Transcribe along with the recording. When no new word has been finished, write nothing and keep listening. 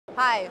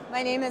Hi,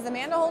 my name is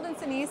Amanda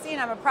Holden-Sinisi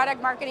and I'm a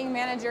product marketing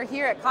manager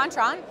here at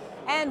Kontron,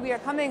 and we are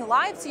coming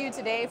live to you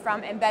today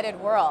from Embedded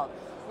World,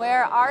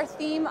 where our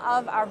theme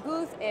of our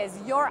booth is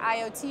Your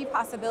IoT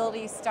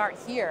Possibilities Start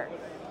Here.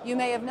 You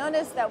may have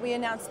noticed that we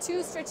announced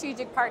two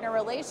strategic partner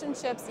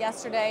relationships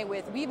yesterday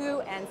with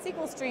Weeboo and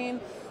SQL Stream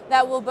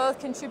that will both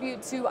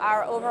contribute to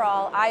our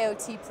overall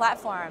IoT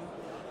platform.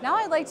 Now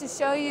I'd like to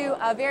show you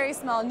a very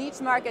small niche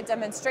market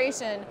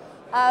demonstration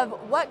of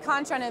what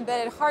Kontron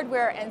embedded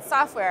hardware and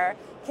software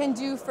can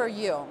do for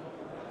you.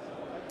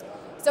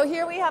 So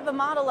here we have a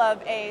model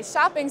of a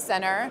shopping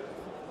center,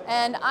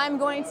 and I'm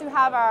going to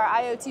have our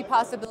IoT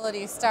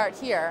possibilities start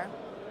here.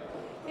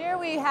 Here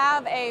we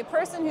have a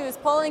person who is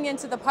pulling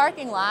into the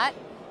parking lot,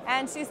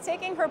 and she's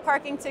taking her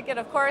parking ticket,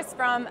 of course,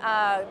 from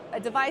a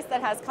device that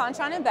has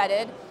Kontron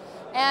embedded,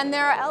 and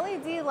there are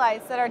LED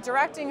lights that are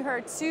directing her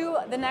to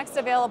the next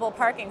available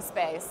parking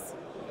space.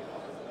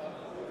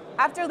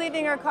 After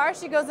leaving her car,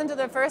 she goes into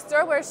the first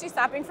store where she's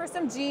shopping for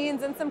some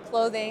jeans and some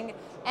clothing,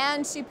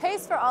 and she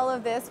pays for all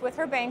of this with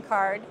her bank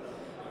card,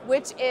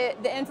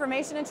 the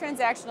information and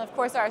transaction, of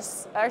course,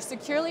 are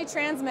securely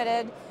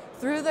transmitted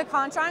through the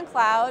Kontron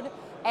cloud,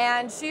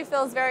 and she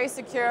feels very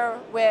secure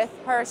with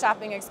her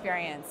shopping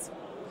experience.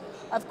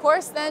 Of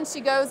course, then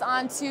she goes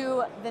on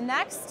to the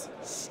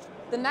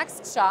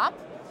next shop,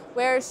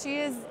 where she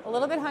is a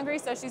little bit hungry,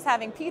 so she's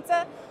having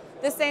pizza.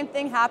 The same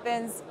thing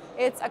happens.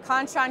 It's a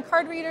Kontron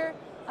card reader.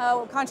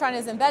 Kontron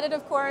is embedded,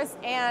 of course,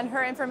 and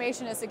her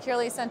information is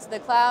securely sent to the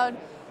cloud.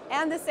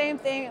 And the same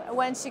thing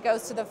when she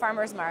goes to the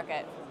farmer's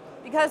market.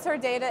 Because her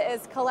data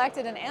is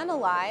collected and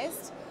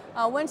analyzed,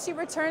 when she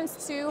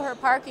returns to her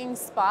parking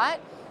spot,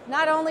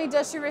 not only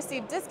does she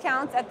receive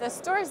discounts at the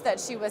stores that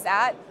she was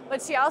at,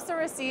 but she also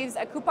receives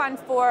a coupon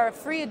for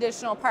free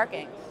additional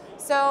parking.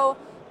 So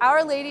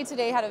our lady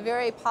today had a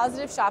very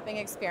positive shopping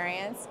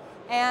experience,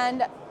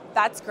 and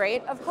that's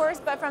great, of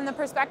course, but from the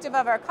perspective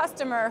of our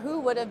customer, who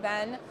would have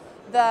been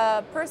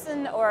the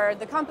person or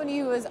the company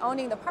who is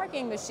owning the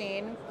parking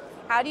machine,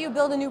 how do you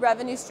build a new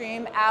revenue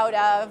stream out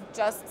of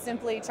just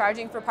simply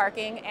charging for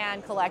parking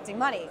and collecting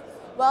money?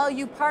 Well,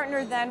 you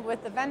partner then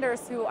with the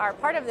vendors who are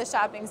part of the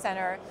shopping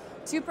center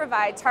to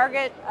provide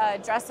target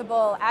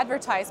addressable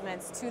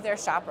advertisements to their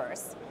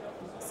shoppers.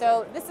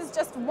 So this is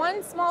just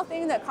one small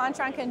thing that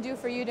Kontron can do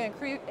for you to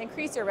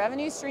increase your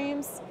revenue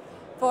streams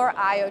for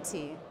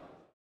IoT.